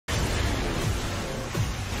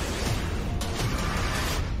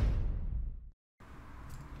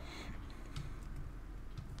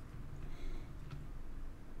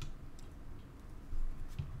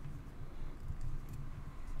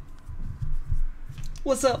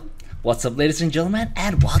What's up? What's up, ladies and gentlemen,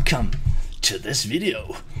 and welcome to this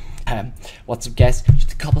video. What's up, guys?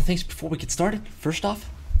 Just a couple of things before we get started. First off,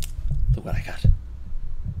 look what I got.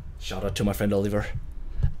 Shout out to my friend Oliver.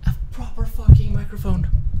 A proper fucking microphone.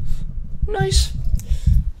 Nice.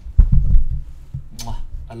 Mwah.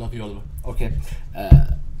 I love you, Oliver. Okay,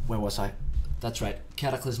 where was I? That's right,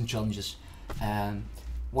 Cataclysm challenges.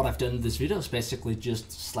 What I've done in this video is basically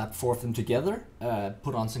just slap four of them together,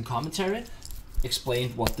 put on some commentary,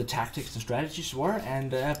 explained what the tactics and strategies were, and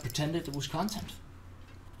pretended it was content.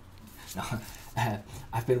 No,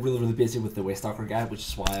 I've been really busy with the Waystalker guide, which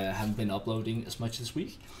is why I haven't been uploading as much this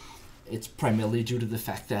week. It's primarily due to the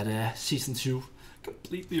fact that Season 2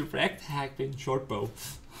 completely wrecked Hackbane Shortbow.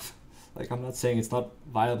 Like, I'm not saying it's not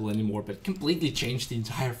viable anymore, but it completely changed the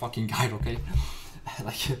entire fucking guide, okay?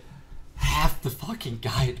 Like, half the fucking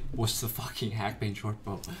guide was the fucking Hackbane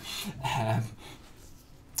Shortbow.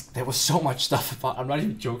 There was so much stuff about, I'm not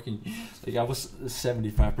even joking, like I was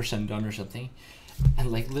 75% done or something,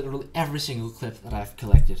 and like literally every single clip that I've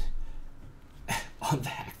collected on the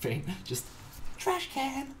Hackbane, just trash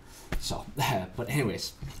can. So, but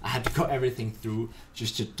anyways, I had to go everything through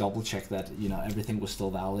just to double check that, you know, everything was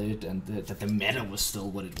still valid and that the meta was still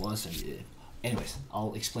what it was. And anyways,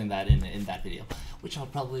 I'll explain that in that video, which I'll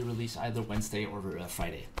probably release either Wednesday or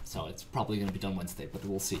Friday. So it's probably gonna be done Wednesday, but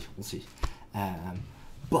we'll see.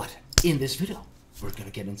 But in this video, we're gonna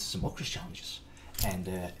get into some Okri challenges, and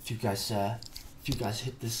if you guys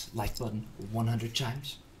hit this like button 100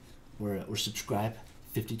 times, or subscribe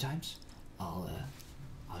 50 times, I'll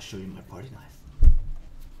show you my party knife.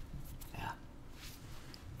 Yeah,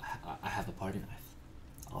 I have a party knife.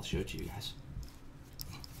 I'll show it to you guys.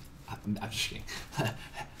 I'm just kidding.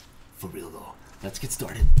 For real though, let's get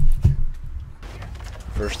started.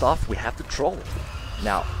 First off, we have the troll.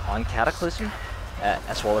 Now, on Cataclysm,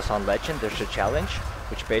 as well as on Legend, there's a challenge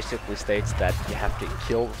which basically states that you have to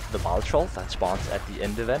kill the bile troll that spawns at the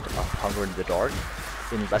end event of Hunger in the Dark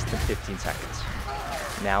in less than 15 seconds.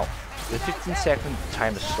 Now, the 15-second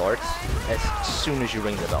timer starts as soon as you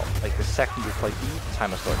ring the bell. Like the second you play B, the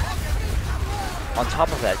timer starts. On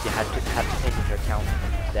top of that, you have to take into account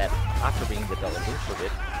that after ringing the bell and moves a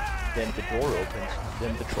bit, then the door opens,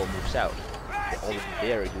 then the troll moves out. But already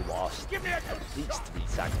there, you lost at least 3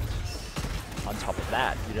 seconds. On top of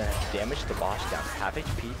that, you then have to damage the boss down to half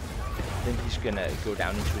HP, then he's gonna go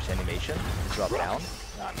down into his animation, drop down,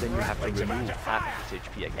 then you have to remove half of his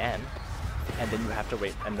HP again, and then you have to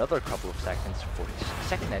wait another couple of seconds for his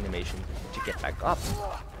second animation to get back up,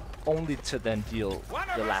 only to then deal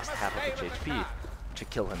the last half of his HP to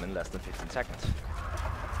kill him in less than 15 seconds.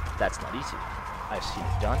 That's not easy. I've seen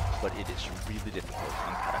it done, but it is really difficult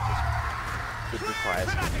on Cataclysm. It requires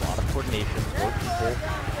a lot of coordination, 4 people,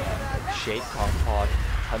 Shade Kongpod,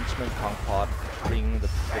 Huntsman Kongpod, bringing the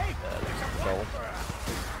troll.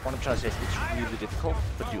 What I'm trying to say is it's really difficult,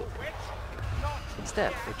 but doable.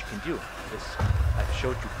 Instead, what you can do is, I've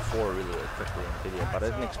showed you before really quickly in the video, but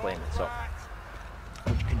I didn't explain it, so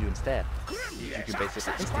what you can do instead is you can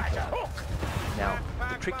basically instant kill him. Now,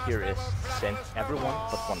 the trick here is to send everyone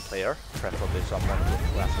but one player, preferably someone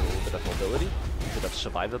who has a little bit of mobility, a bit of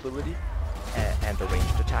survivability, and a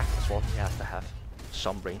ranged attack as well. He has to have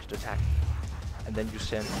some ranged attack. And then you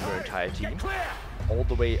send your entire team all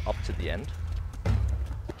the way up to the end.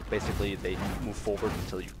 Basically, they move forward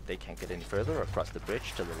until they can't get any further, across the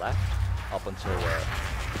bridge to the left, up until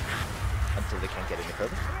they can't get any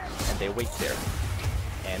further, and they wait there.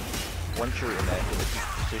 And once you're in a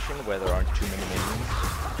position where there aren't too many minions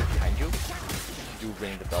behind you, you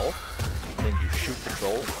ring the bell, and then you shoot the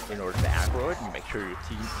troll in order to aggro it, and you make sure your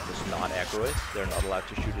team does not aggro it. They're not allowed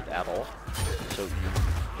to shoot it at all. So you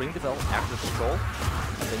ring the bell, aggro the troll,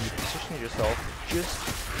 and then you position yourself just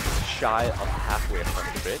shy of halfway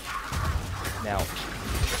across the bridge. Now,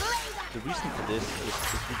 the reason for this is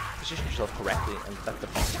if you position yourself correctly and let the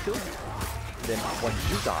boss kill you, then once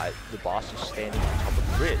you die, the boss is standing on top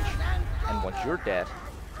of the bridge, and once you're dead,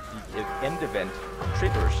 the end event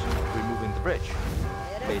triggers removing the bridge,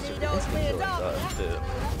 basically instantly killing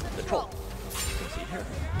the troll. You can see here.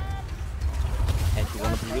 And you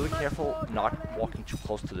want to be really careful not walking too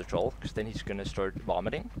close to the troll, because then he's going to start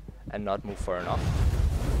vomiting and not move far enough.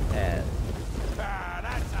 And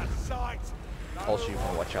also you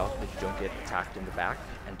want to watch out that you don't get attacked in the back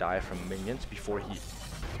and die from minions before he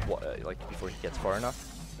gets far enough.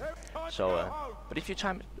 So, but if you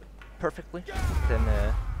time it perfectly,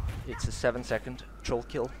 then it's a 7-second troll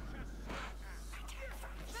kill.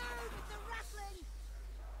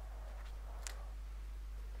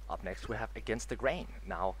 Up next we have Against the Grain.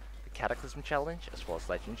 Now, the Cataclysm challenge as well as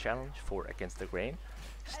Legend challenge for Against the Grain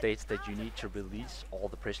states that you need to release all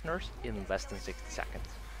the prisoners in less than 60 seconds.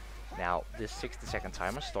 Now, this 60-second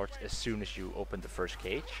timer starts as soon as you open the first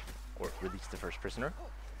cage or release the first prisoner.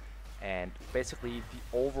 And basically,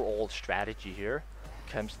 the overall strategy here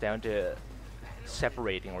comes down to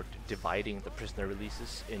separating or dividing the prisoner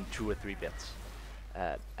releases in 2 or 3 bits.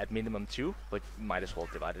 At minimum 2, but you might as well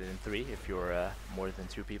divide it in 3 if you're more than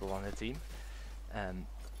 2 people on the team.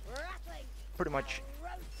 Pretty much,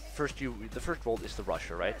 the first role is the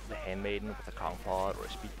rusher, right? The handmaiden with a Kong pod or a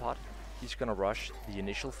speed pod. He's gonna rush the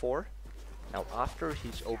initial 4. Now, after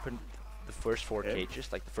he's opened the first 4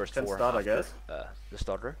 cages, like the first 4 start, after, I guess.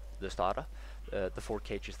 the 4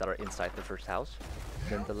 cages that are inside the first house,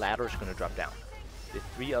 then the ladder is gonna drop down. The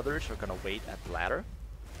 3 others are gonna wait at the ladder,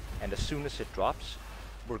 and as soon as it drops,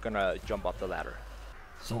 we're gonna jump up the ladder.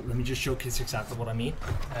 So let me just showcase exactly what I mean.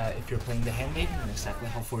 If you're playing the handmaiden, and exactly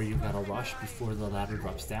how far you gotta rush before the ladder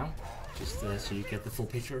drops down, just so you get the full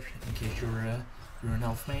picture in case you're an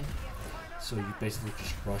elf main. So you basically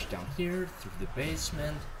just rush down here through the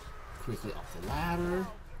basement, quickly up the ladder,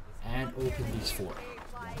 and open these 4.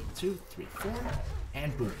 1, 2, 3, 4,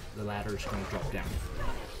 and boom, the ladder is going to drop down.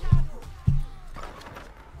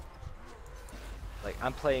 Like,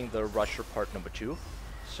 I'm playing the rusher part number 2,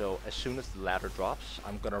 so as soon as the ladder drops,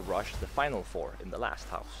 I'm gonna rush the final 4 in the last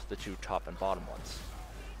house, the 2 top and bottom ones.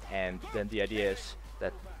 And then the idea is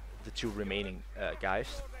that the 2 remaining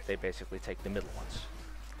guys, they basically take the middle ones.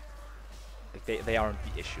 Like, they aren't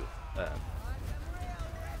the issue.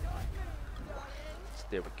 So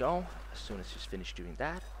there we go, as soon as he's finished doing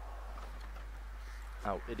that.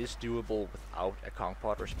 Now, it is doable without a Kong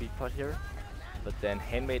pod or speed pod here, but then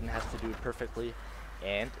handmaiden has to do it perfectly,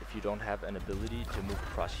 and if you don't have an ability to move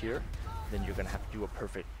across here, then you're gonna have to do a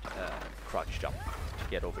perfect crouch jump to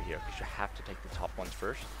get over here, because you have to take the top ones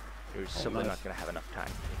first. You're simply not gonna have enough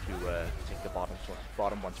time if you take the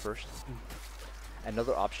bottom ones first.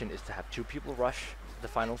 Another option is to have 2 people rush the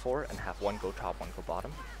final 4 and have 1 go top, 1 go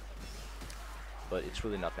bottom, but it's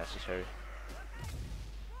really not necessary.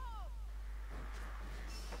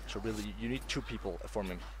 So really, you need 2 people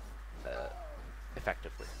forming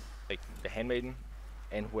effectively, like the handmaiden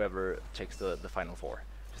and whoever takes the final 4.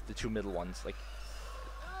 Just the 2 middle ones, like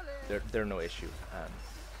they're no issue.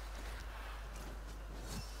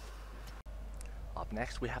 Up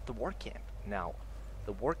next, we have the war camp. Now,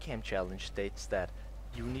 the war camp challenge states that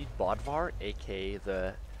you need Bodvar, aka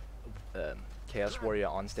the Chaos Warrior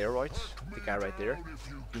on steroids, the guy right there.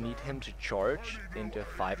 You need him to charge into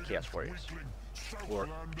 5 Chaos Warriors, or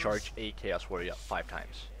charge a Chaos Warrior 5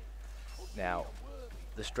 times. Now,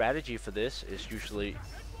 the strategy for this is usually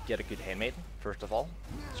get a good handmaiden, first of all,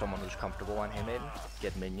 someone who's comfortable on handmaiden,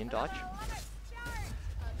 get minion dodge,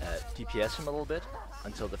 DPS him a little bit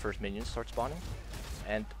until the first minions start spawning,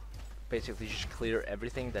 and basically just clear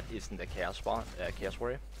everything that isn't a Chaos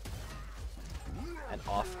Warrior. And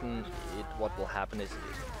often what will happen is,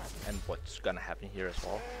 and what's gonna happen here as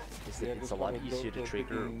well, is that it's a lot easier to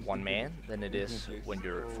trigger 1 man than it is when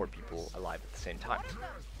you're 4 people alive at the same time.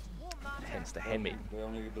 Hence the handmaiden.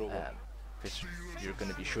 Because you're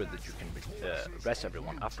gonna be sure that you can rest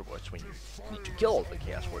everyone afterwards when you need to kill the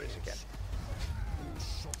Chaos Warriors again.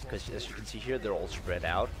 Because as you can see here, they're all spread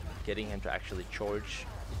out. Getting him to actually charge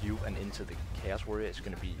you and into the Chaos Warrior is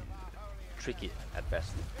going to be tricky at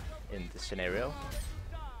best in this scenario.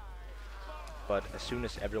 But as soon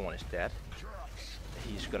as everyone is dead,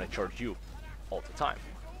 he's going to charge you all the time.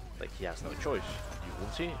 Like, he has no choice. You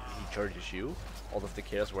will see, he charges you. All of the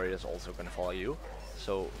Chaos Warriors also going to follow you.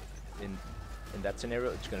 So in that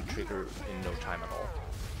scenario, it's going to trigger in no time at all.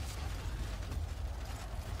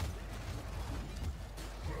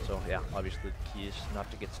 So yeah, obviously the key is not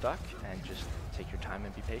to get stuck and just take your time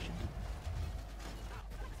and be patient.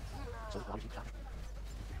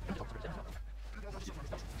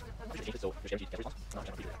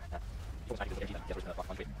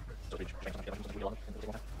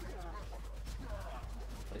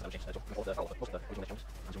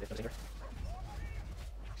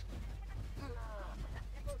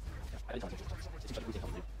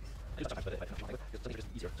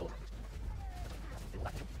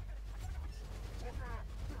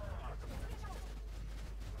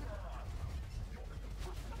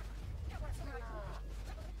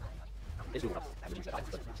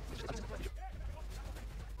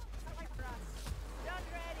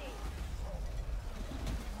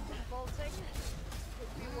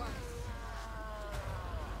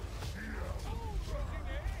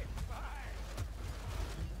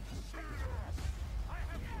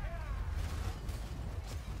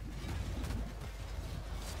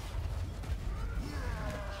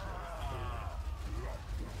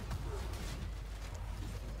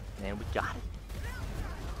 And we got it.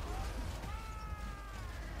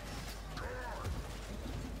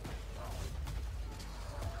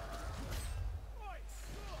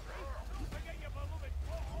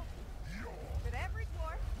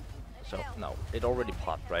 So, no, it already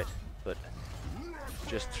popped, right? But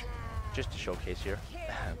just to showcase here,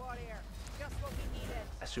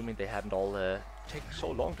 assuming they hadn't all taken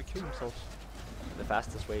so long to kill themselves, the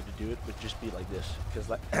fastest way to do it would just be like this, because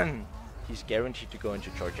like he's guaranteed to go into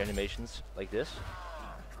charge animations like this.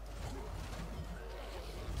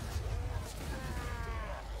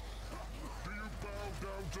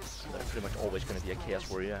 They're pretty much always going to be a Chaos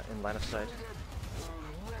Warrior in line of sight.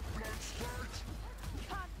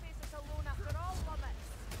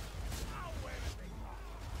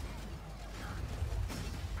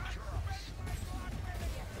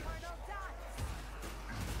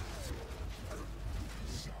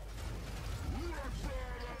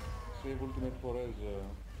 Save ultimate for us.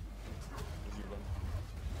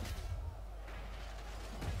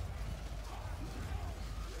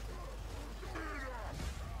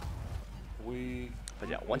 But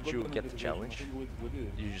yeah, once you get the challenge,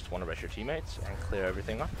 you just want to rush your teammates and clear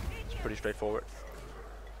everything up. It's pretty straightforward.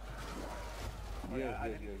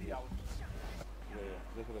 Yeah.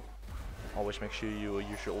 Always make sure you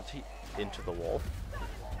use your ulti into the wall.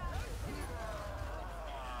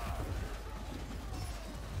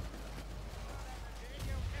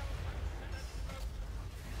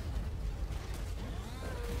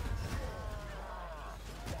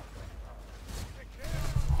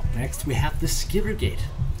 Next we have the Skittergate.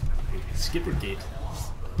 Skittergate.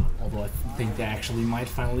 Although I think they actually might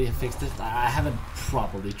finally have fixed it. I haven't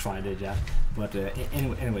properly tried it yet. But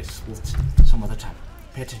anyways, we'll some other time.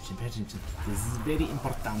 Pay attention, pay attention. This is very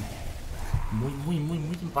important. Muy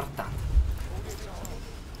important.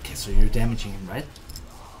 Okay, so you're damaging him, right?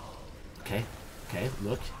 Okay,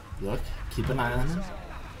 look. Keep an eye on him.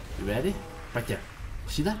 You ready? Right there.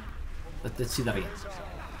 See that? Let's see that again.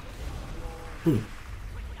 Boom.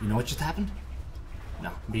 You know what just happened?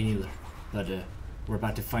 No, me neither. But we're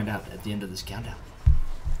about to find out at the end of this countdown.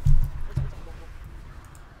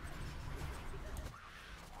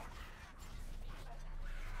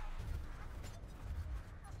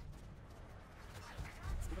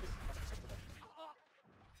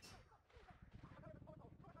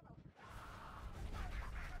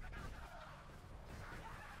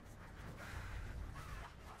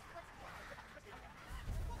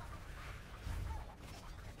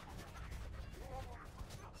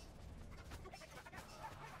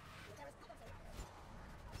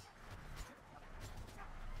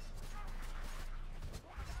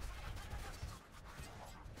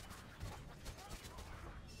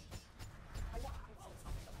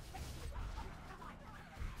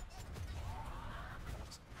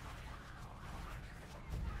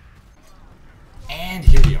 And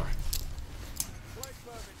here we are.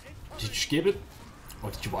 Did you skip it?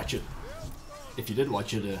 Or did you watch it? If you did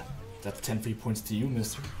watch it, that's 10 free points to you,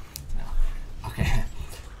 mister. No. Okay.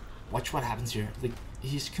 Watch what happens here. Like,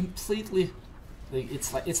 he's completely... Like,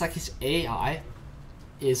 it's like his AI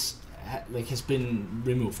is... has been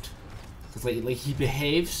removed. Cause like he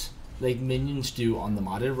behaves like minions do on the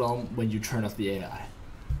modded realm when you turn off the AI.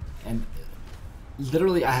 And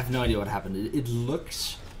literally I have no idea what happened. It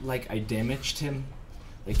looks like I damaged him,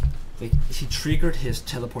 like he triggered his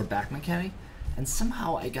teleport back mechanic, and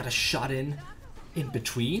somehow I got a shot in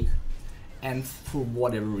between, and for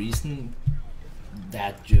whatever reason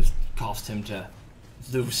that just caused him to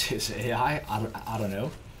lose his AI. I don't know.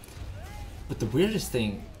 But the weirdest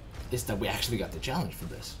thing is that we actually got the challenge for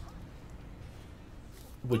this,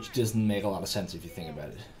 which doesn't make a lot of sense if you think about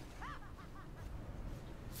it.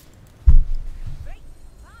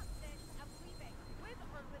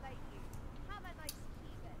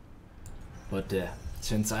 But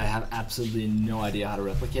since I have absolutely no idea how to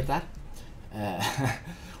replicate that,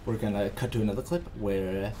 we're gonna cut to another clip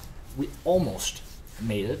where we almost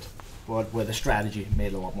made it, but where the strategy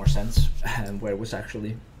made a lot more sense and where it was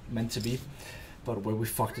actually meant to be, but where we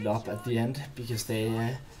fucked it up at the end because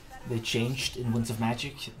they changed in Winds of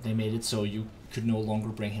Magic. They made it so you could no longer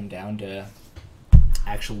bring him down to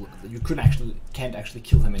can't actually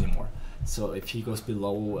kill him anymore. So if he goes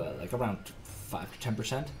below like around 5 to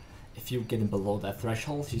 10%, if you get him below that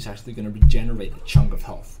threshold, he's actually going to regenerate a chunk of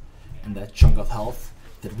health. And that chunk of health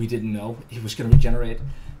that we didn't know he was going to regenerate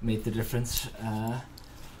made the difference.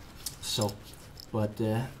 But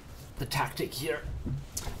the tactic here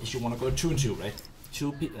is you want to go 2 and 2, right?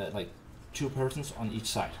 Like two persons on each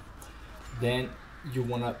side. Then you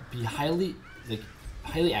want to be highly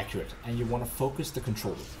accurate, and you want to focus the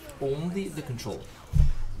controller. Only the controller.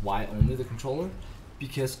 Why only the controller?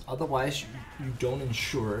 because otherwise you don't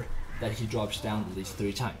ensure that he drops down at least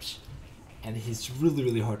 3 times. And he's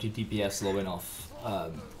really hard to DPS low enough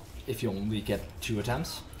if you only get 2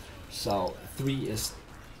 attempts. So 3 is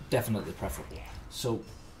definitely preferable. So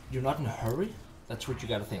you're not in a hurry, that's what you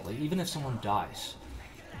gotta think. Like, even if someone dies,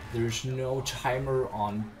 there's no timer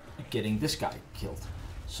on getting this guy killed.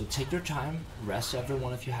 So take your time, rest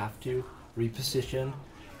everyone if you have to, reposition,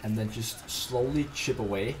 and then just slowly chip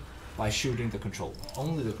away by shooting the controller.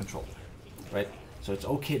 Only the controller, right? So it's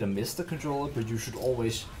okay to miss the controller, but you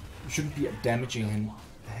shouldn't be damaging him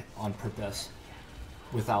on purpose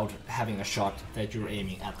without having a shot that you're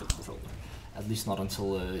aiming at the controller. At least not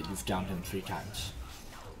until you've downed him 3 times.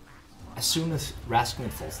 As soon as Raskin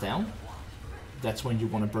falls down, that's when you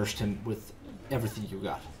want to burst him with everything you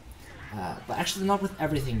got. But actually not with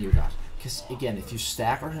everything you got. Because again, if you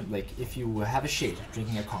stagger him, like if you have a shade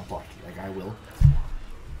drinking a compote, like I will,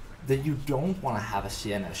 then you don't want to have a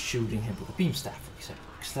Sienna shooting him with a beam staff, for example.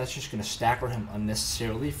 Because that's just going to stagger him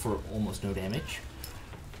unnecessarily for almost no damage.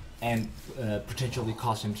 And potentially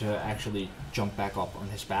cause him to actually jump back up on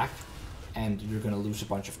his back. And you're going to lose a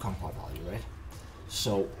bunch of compote value, right?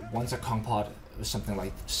 So once a compote or something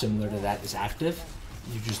like similar to that is active,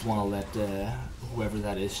 you just want to let whoever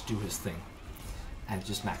that is do his thing. And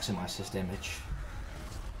just maximize his damage.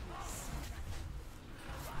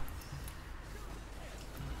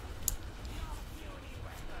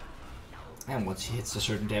 And once he hits a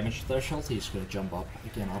certain damage threshold, he's going to jump up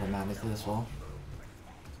again automatically as well.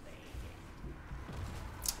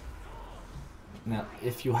 Now,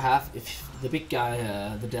 if the big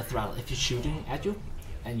guy, the death rattle, if he's shooting at you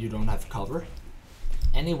and you don't have cover,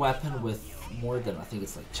 any weapon with more than, I think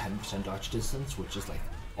it's like 10% dodge distance, which is like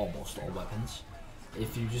almost all weapons,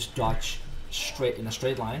 if you just dodge straight in a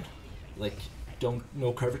straight line, like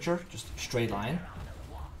no curvature, just straight line,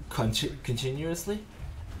 continuously,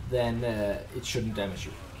 then it shouldn't damage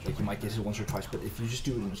you. Like you might get hit once or twice, but if you just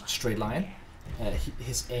do it in a straight line,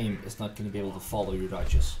 his aim is not going to be able to follow your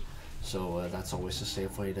dodges. So that's always a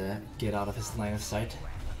safe way to get out of his line of sight.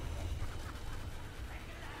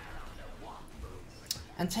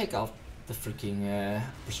 And take out the freaking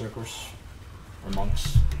berserkers or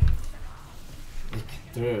monks. Like,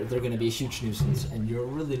 they're going to be a huge nuisance, and you're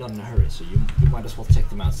really not in a hurry, so you might as well take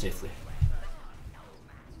them out safely.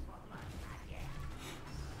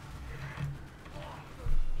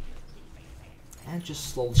 And just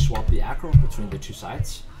slowly swap the aggro between the 2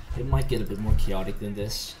 sides. It might get a bit more chaotic than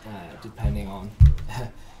this, depending on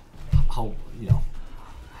how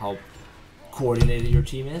coordinated your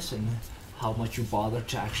team is and how much you bother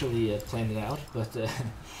to actually plan it out. But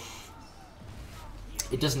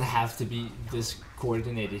it doesn't have to be this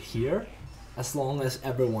coordinated here. As long as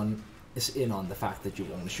everyone is in on the fact that you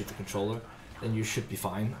only shoot the controller, then you should be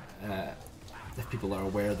fine. If people are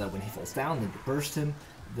aware that when he falls down, then you burst him,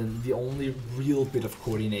 then the only real bit of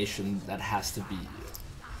coordination that has to be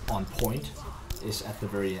on point is at the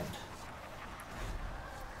very end.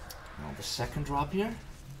 Now the second drop here.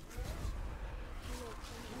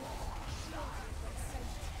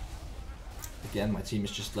 Again, my team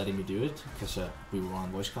is just letting me do it because we were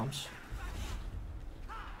on voice comms.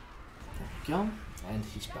 There we go, and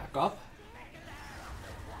he's back up.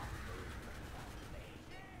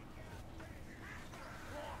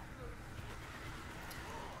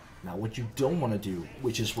 Now what you don't want to do,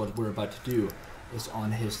 which is what we're about to do, is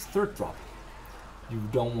on his 3rd drop. You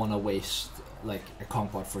don't want to waste like a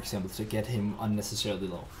compote, for example, to get him unnecessarily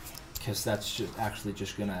low, because that's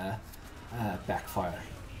just gonna backfire.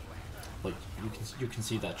 But you can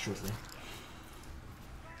see that shortly.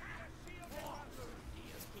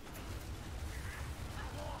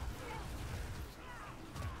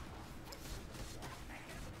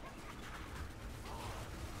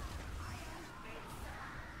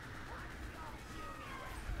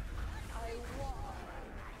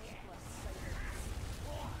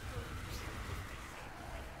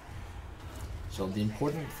 So the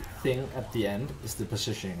important thing at the end is the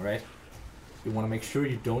positioning, right? You want to make sure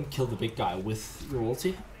you don't kill the big guy with your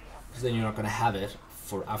ulti, because then you're not going to have it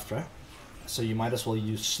for after. So you might as well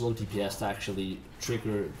use slow DPS to actually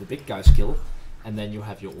trigger the big guy's kill, and then you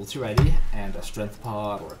have your ulti ready and a strength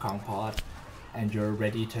pod or a conk pod, and you're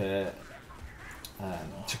ready to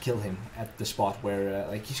kill him at the spot where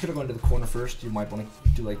like he's gonna go into the corner first. You might want to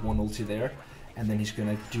do like one ulti there, and then he's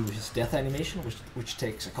gonna do his death animation, which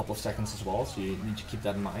takes a couple of seconds as well. So you need to keep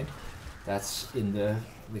that in mind. That's in the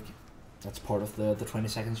that's part of the 20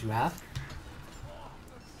 seconds you have.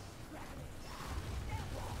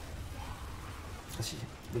 See,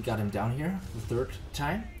 we got him down here the 3rd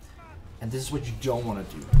time, and this is what you don't want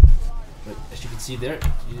to do. But as you can see there,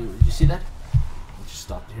 you see that? just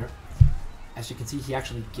stop here. As you can see, he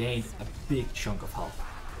actually gained a big chunk of health,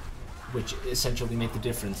 which essentially made the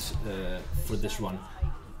difference for this run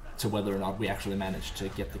to whether or not we actually managed to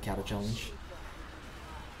get the Cata challenge.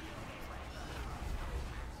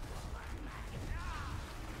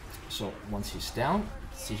 So once he's down,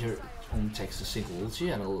 see here, it only takes a single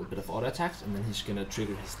ulti and a little bit of auto attacks, and then he's gonna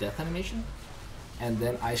trigger his death animation. And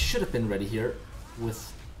then I should have been ready here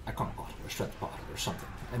with a con pot or a strength pot or something,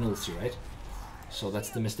 an ulti, right? So that's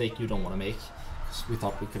the mistake you don't want to make, because we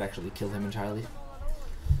thought we could actually kill him entirely.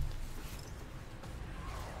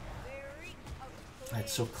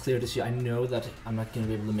 It's so clear to see. I know that I'm not going to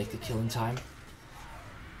be able to make the kill in time,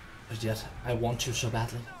 but yet I want to so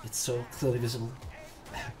badly. It's so clearly visible.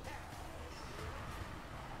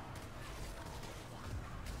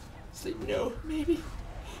 It's like, no, maybe,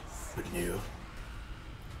 but no.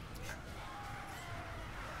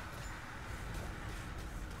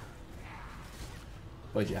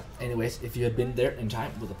 But yeah, anyways, if you had been there in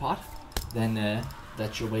time with a pot, then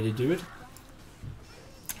that's your way to do it.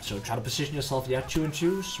 So try to position yourself, 2 and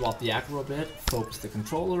 2, swap the aggro a bit, focus the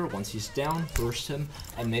controller, once he's down, burst him,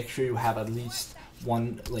 and make sure you have at least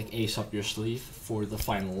one like ace up your sleeve for the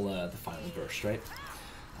final burst, right?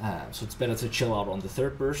 So it's better to chill out on the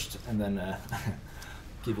third burst and then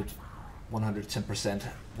give it 110%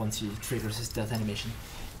 once he triggers his death animation.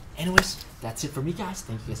 Anyways, that's it for me, guys.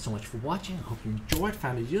 Thank you guys so much for watching. I hope you enjoyed,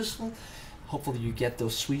 found it useful. Hopefully you get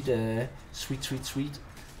those sweet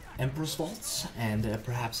Emperor's Vaults and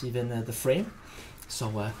perhaps even the frame.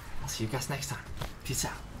 So I'll see you guys next time. Peace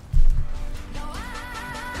out.